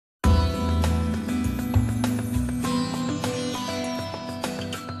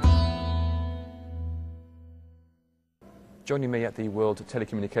Joining me at the World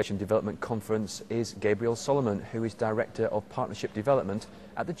Telecommunication Development Conference is Gabriel Solomon, who is Director of Partnership Development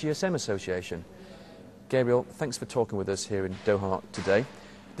at the GSM Association. Gabriel, thanks for talking with us here in Doha today.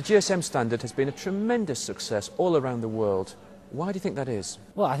 The GSM standard has been a tremendous success all around the world. Why do you think that is?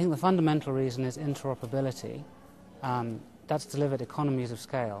 Well, I think the fundamental reason is interoperability. That's delivered economies of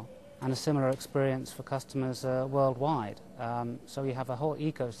scale and a similar experience for customers worldwide. So you have a whole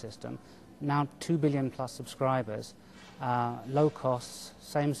ecosystem, now 2 billion plus subscribers, low costs,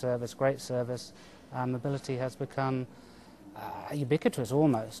 same service, great service. Mobility has become ubiquitous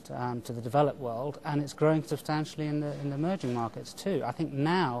almost to the developed world, and it's growing substantially in the emerging markets too. I think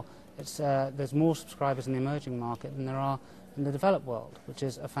now there's more subscribers in the emerging market than there are in the developed world, which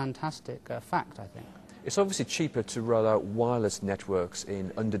is a fantastic fact, I think. It's obviously cheaper to roll out wireless networks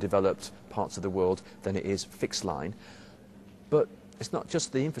in underdeveloped parts of the world than it is fixed line, but it's not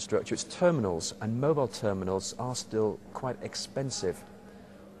just the infrastructure, it's terminals, and mobile terminals are still quite expensive.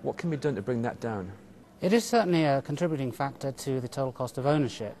 What can be done to bring that down? It is certainly a contributing factor to the total cost of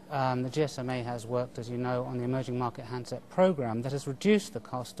ownership. The GSMA has worked, as you know, on the Emerging Market Handset Programme that has reduced the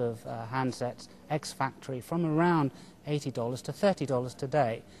cost of handsets ex-factory from around $80 to $30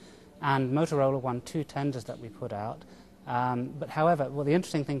 today. And Motorola won 2 tenders that we put out. But however, well, the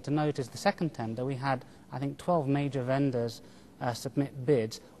interesting thing to note is the second tender, we had, I think, 12 major vendors submit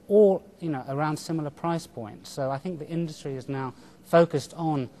bids, all around similar price points. So I think the industry is now focused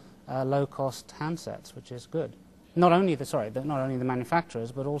on low-cost handsets, which is good. Not only the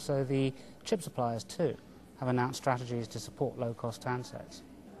manufacturers, but also the chip suppliers too have announced strategies to support low-cost handsets.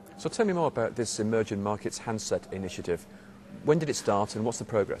 So tell me more about this Emerging Markets Handset Initiative. When did it start and what's the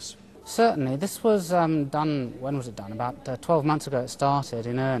progress? Certainly. This was done, when was it done? About 12 months ago it started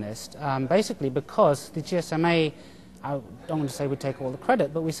in earnest, basically because the GSMA, I don't want to say we take all the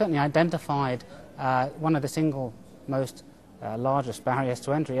credit, but we certainly identified one of the single most largest barriers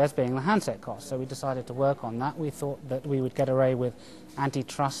to entry as being the handset cost. So we decided to work on that. We thought that we would get away with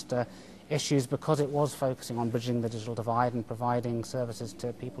antitrust issues because it was focusing on bridging the digital divide and providing services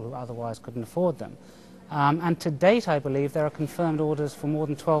to people who otherwise couldn't afford them. And to date, I believe, there are confirmed orders for more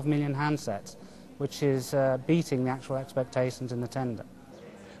than 12 million handsets, which is beating the actual expectations in the tender.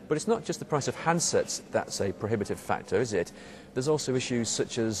 But it's not just the price of handsets that's a prohibitive factor, is it? There's also issues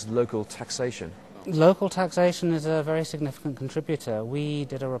such as local taxation. Local taxation is a very significant contributor. We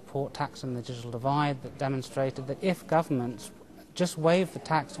did a report, Taxing the Digital Divide, that demonstrated that if governments just waived the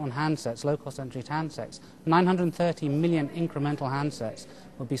tax on handsets, low-cost entry handsets, 930 million incremental handsets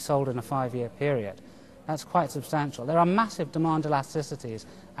would be sold in a 5-year period. That's quite substantial. There are massive demand elasticities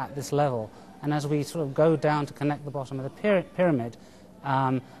at this level, and as we sort of go down to connect the bottom of the pyramid,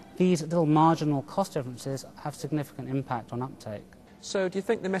 these little marginal cost differences have significant impact on uptake. So do you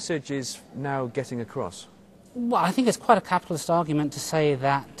think the message is now getting across? Well, I think it's quite a capitalist argument to say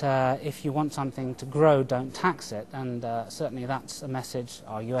that if you want something to grow, don't tax it, and certainly that's a message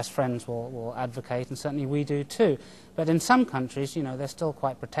our US friends will advocate, and certainly we do too. But in some countries, they're still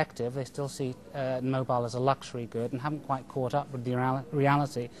quite protective. They still see mobile as a luxury good and haven't quite caught up with the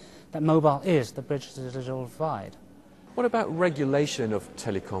reality that mobile is the bridge to the digital divide. What about regulation of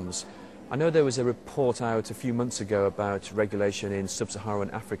telecoms? I know there was a report out a few months ago about regulation in sub-Saharan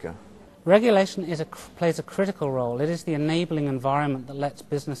Africa. Regulation plays a critical role. It is the enabling environment that lets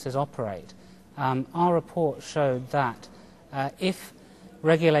businesses operate. Our report showed that if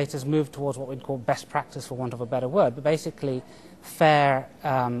regulators move towards what we'd call best practice, for want of a better word, but basically fair,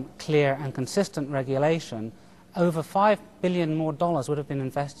 clear and consistent regulation, over $5 billion more would have been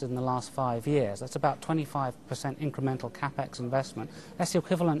invested in the last 5 years. That's about 25% incremental capex investment. That's the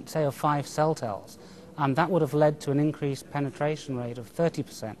equivalent, say, of 5 cell towers. That would have led to an increased penetration rate of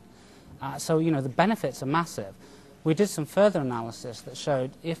 30%. So, the benefits are massive. We did some further analysis that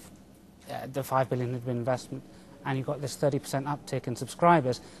showed if the $5 billion had been investment and you got this 30% uptick in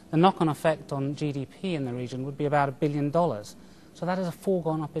subscribers, the knock-on effect on GDP in the region would be about $1 billion. So that is a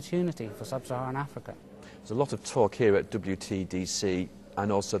foregone opportunity for sub-Saharan Africa. There's a lot of talk here at WTDC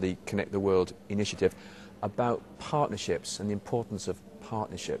and also the Connect the World initiative about partnerships and the importance of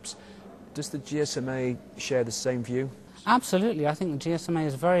partnerships. Does the GSMA share the same view? Absolutely. I think the GSMA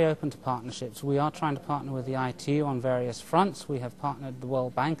is very open to partnerships. We are trying to partner with the ITU on various fronts. We have partnered with the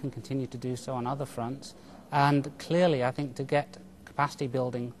World Bank and continue to do so on other fronts. And clearly, I think to get capacity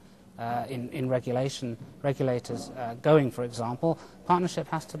building in regulators going, for example, partnership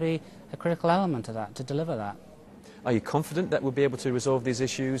has to be a critical element of that, to deliver that. Are you confident that we'll be able to resolve these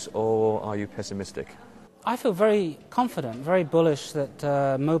issues, or are you pessimistic? I feel very confident, very bullish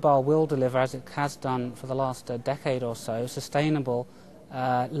that mobile will deliver, as it has done for the last decade or so, sustainable,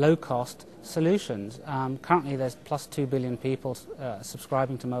 low-cost, solutions. Currently there's plus 2 billion people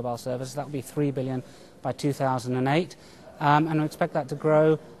subscribing to mobile services. That will be 3 billion by 2008, and we expect that to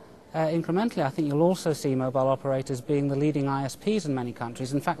grow incrementally. I think you'll also see mobile operators being the leading ISPs in many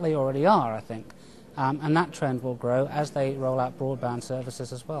countries. In fact, they already are, I think, and that trend will grow as they roll out broadband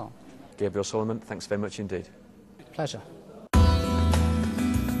services as well. Gabriel Solomon, thanks very much indeed. Pleasure.